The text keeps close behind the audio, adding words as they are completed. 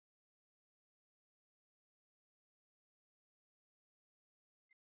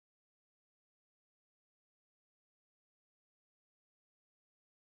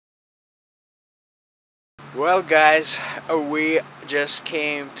Well guys, we just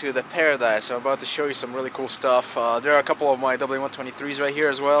came to the Paradise. I'm about to show you some really cool stuff. There are a couple of my W123s right here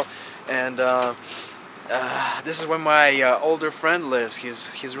as well, and this is where my older friend lives.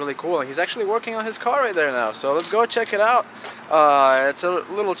 He's really cool, and he's actually working on his car right there now. So let's go check it out. It's a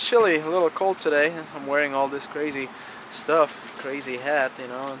little chilly, a little cold today. I'm wearing all this crazy stuff, crazy hat, you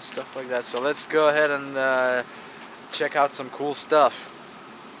know, and stuff like that. So let's go ahead and check out some cool stuff.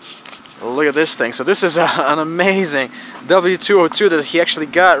 Look at this thing. So this is an amazing W202 that he actually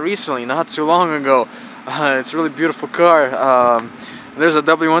got recently, not too long ago. It's a really beautiful car. There's a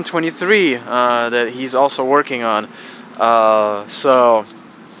W123 that he's also working on. So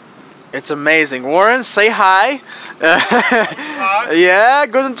it's amazing. Warren, say hi. Yeah,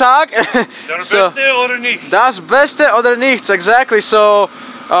 guten Tag. Das Beste oder nichts, exactly. So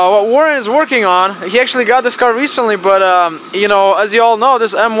what Warren is working on, he actually got this car recently, but you know, as you all know,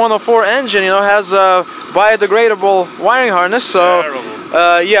 this M104 engine, you know, has a biodegradable wiring harness. So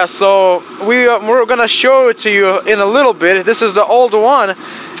yeah, so we're gonna show it to you in a little bit. This is the old one,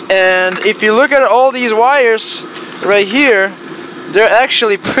 and if you look at all these wires right here, they're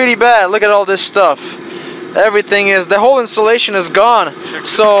actually pretty bad. Look at all this stuff. Everything is, the whole insulation is gone.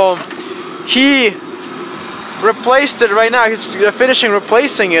 So he replaced it right now. He's finishing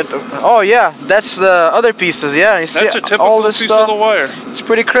replacing it. Oh yeah, that's the other pieces. Yeah, you see all this stuff. Of the wire. It's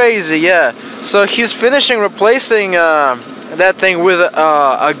pretty crazy. Yeah. So he's finishing replacing that thing with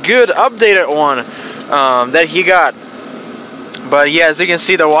a good updated one that he got. But yeah, as you can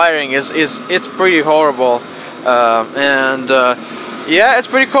see, the wiring it's pretty horrible. Yeah, it's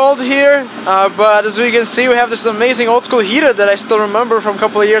pretty cold here, but as we can see, we have this amazing old school heater that I still remember from a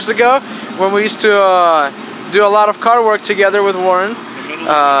couple of years ago when we used to do a lot of car work together with Warren.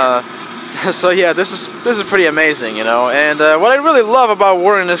 So yeah, this is pretty amazing, you know. And what I really love about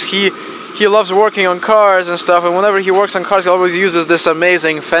Warren is he loves working on cars and stuff, and whenever he works on cars, he always uses this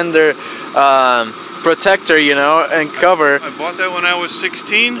amazing fender protector, you know, and cover. I bought that when I was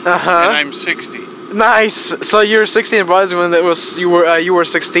 16, and I'm 60. Nice. So you're 16 brothers when it was you were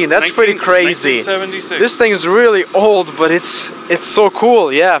 16. That's pretty crazy. 1976. This thing is really old, but it's so cool.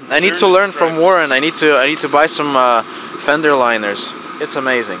 Yeah, I need to learn from Warren. I need to buy some fender liners. It's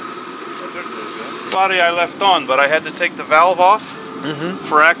amazing. Body I left on, but I had to take the valve off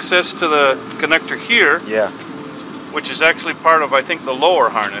for access to the connector here. Yeah. Which is actually part of, I think, the lower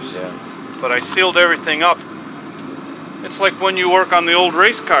harness. Yeah. But I sealed everything up. It's like when you work on the old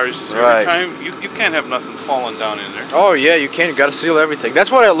race cars. Right. Every time you can't have nothing falling down in there. Oh yeah, you can't. You gotta seal everything. That's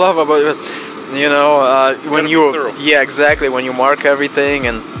what I love about it. You know, when yeah, exactly. When you mark everything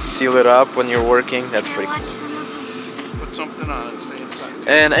and seal it up when you're working, that's pretty cool. Put something on it and stay inside.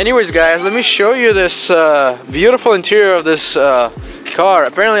 And anyways, guys, let me show you this beautiful interior of this car.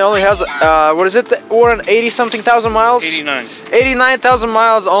 Apparently, it only has what is it? Warren, 80-something thousand miles. 89. 89,000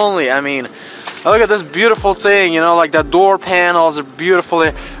 miles only. I mean, look at this beautiful thing, you know, like the door panels are beautiful,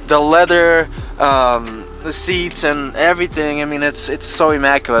 the leather, the seats and everything. I mean, it's so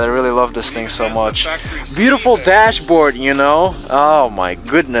immaculate. I really love this thing so much. Beautiful dashboard, you know. Oh my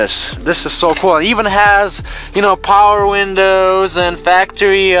goodness, this is so cool. It even has, you know, power windows and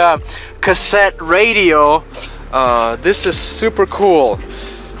factory cassette radio. This is super cool.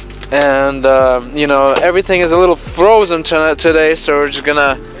 And you know, everything is a little frozen today, so we're just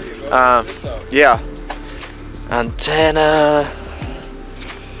gonna yeah, antenna.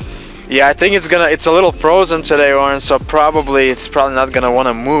 Yeah, I think it's a little frozen today, Warren, so it's probably not gonna want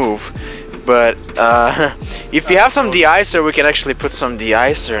to move. But if you have some de-icer, we can actually put some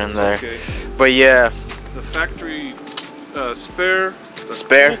de-icer in there. Okay. But yeah, the factory spare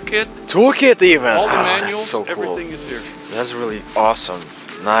toolkit even. All the manuals, that's so cool. everything is here. That's really awesome.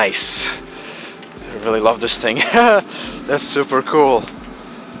 Nice. I really love this thing. That's super cool.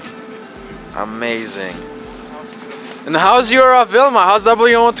 Amazing. And how's your Vilma? How's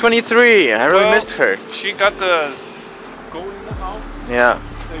W123? I really missed her. She got to go in the house. Yeah.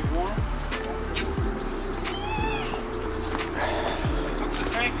 Stay warm. I took the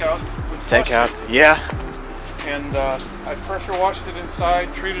tank out. Tank out. Yeah. And I pressure washed it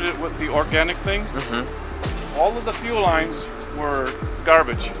inside, treated it with the organic thing. All of the fuel lines were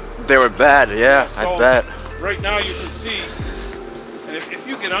garbage. They were bad, yeah, so I bet. Right now you can see, and if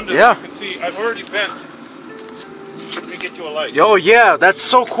you get under there, you can see I've already bent. Let me get you a light. Oh yeah, that's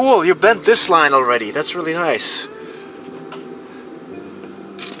so cool. You bent this line already. That's really nice.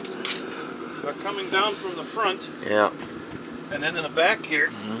 But coming down from the front. Yeah. And then in the back here.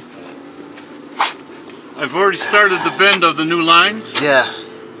 I've already started the bend of the new lines. Yeah.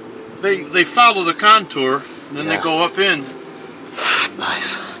 They follow the contour, and then they go up in.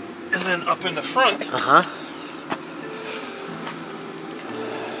 Nice. And then up in the front,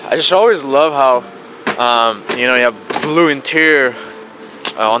 I just always love how, you know, you have blue interior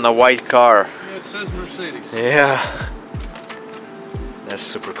on a white car. Yeah, it says Mercedes. Yeah. That's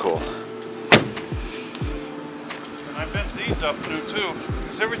super cool. And I bent these up through too,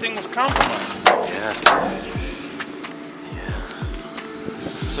 because everything was compromised. Yeah.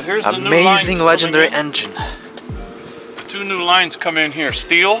 So here's the new lines. Amazing legendary engine. The two new lines come in here.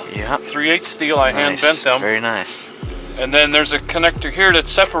 Steel. Yeah. 3/8 steel. I hand bent them. Very nice. And then there's a connector here that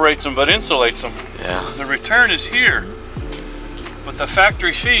separates them but insulates them. Yeah. The return is here, but the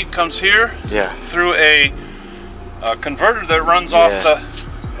factory feed comes here. Yeah. Through a converter that runs off the,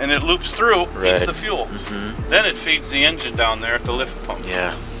 and it loops through, heats the fuel. Then it feeds the engine down there at the lift pump.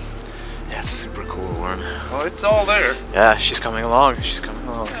 Yeah. Yeah, it's super cool, Warren. Well, it's all there. Yeah, she's coming along. She's coming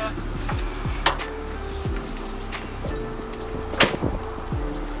along. Yeah.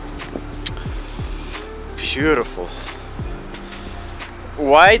 Beautiful.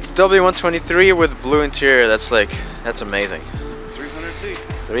 White W123 with blue interior. That's amazing. 300D.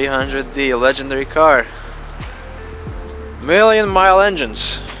 300D, a legendary car. Million-mile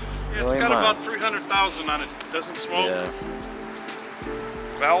engines. Yeah, it's got about 300,000 on it. Doesn't smoke. Yeah.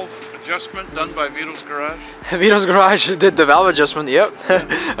 Valve adjustment done by VITO'S Garage. VITO'S Garage did the valve adjustment. Yep.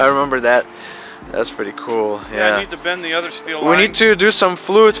 I remember that. That's pretty cool. Yeah, I need to bend the other steel line. We need to do some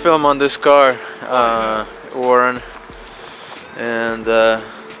fluid film on this car, Warren. And yeah,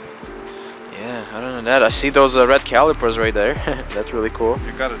 other than that, I see those red calipers right there. That's really cool.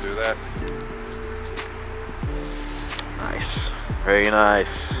 You gotta do that. Nice. Very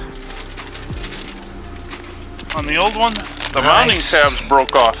nice. On the old one, the mounting tabs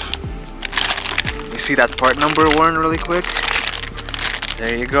broke off. You see that part number, Warren, really quick?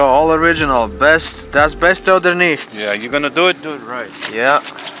 There you go, all original. Best, das Beste oder nichts. Yeah, you're gonna do it right. Yeah.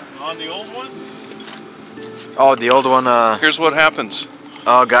 On the old one? Oh, the old one, here's what happens.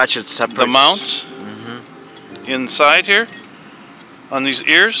 oh, gotcha, it's separate. The mounts inside here, on these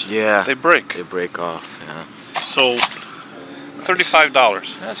ears, they break. They break off, yeah. So, $35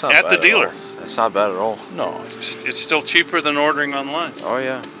 That's not at bad the dealer. All. That's not bad at all. No, it's still cheaper than ordering online. Oh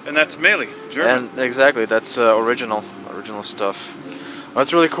yeah. And that's Meli, German. And exactly, that's original stuff. Oh,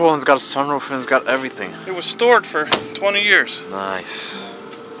 that's really cool, and it's got a sunroof and it's got everything. It was stored for 20 years. Nice.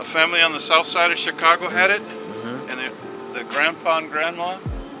 A family on the south side of Chicago had it, and the grandpa and grandma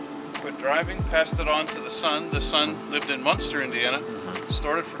quit driving, passed it on to the son. The son lived in Munster, Indiana,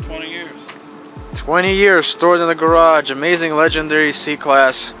 stored it for 20 years. 20 years stored in the garage. Amazing legendary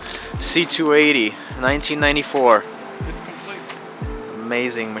C-Class C280, 1994. It's complete.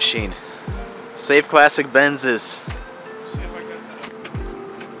 Amazing machine. Save classic Benzes. See if I got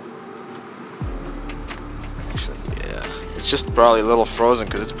that. Yeah, it's just probably a little frozen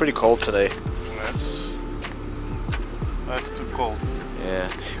because it's pretty cold today. That's too cold. Yeah.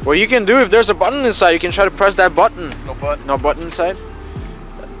 What you can do, if there's a button inside, you can try to press that button. No button. No button inside?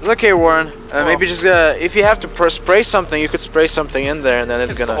 Look here, Warren. Maybe just if you have to spray something, you could spray something in there, and then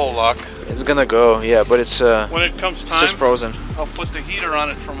it's gonna. The whole lock. It's gonna go. Yeah, but it's. When it comes time, it's just frozen. I'll put the heater on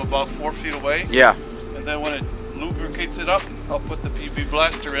it from about 4 feet away. Yeah. And then when it lubricates it up, I'll put the PB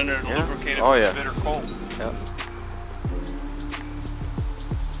blaster in there and lubricate it with bitter cold. Yeah.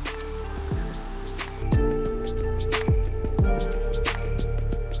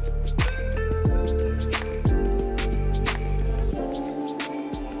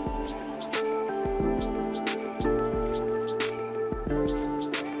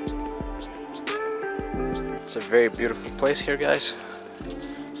 It's a very beautiful place here, guys.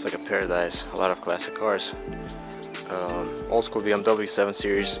 It's like a paradise. A lot of classic cars. Old school BMW 7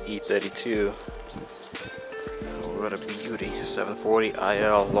 Series E32. Oh, what a beauty. 740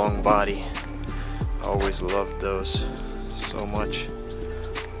 IL long body. Always loved those so much.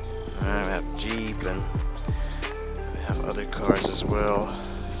 We have Jeep and we have other cars as well.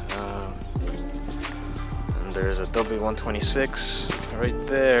 And there's a W126 right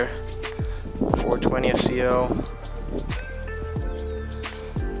there. 420 SEO.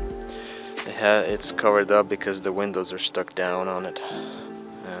 It's covered up because the windows are stuck down on it.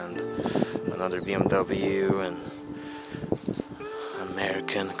 And another BMW and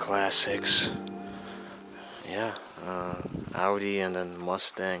American classics. Yeah, Audi and then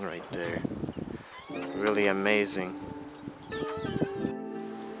Mustang right there. Really amazing.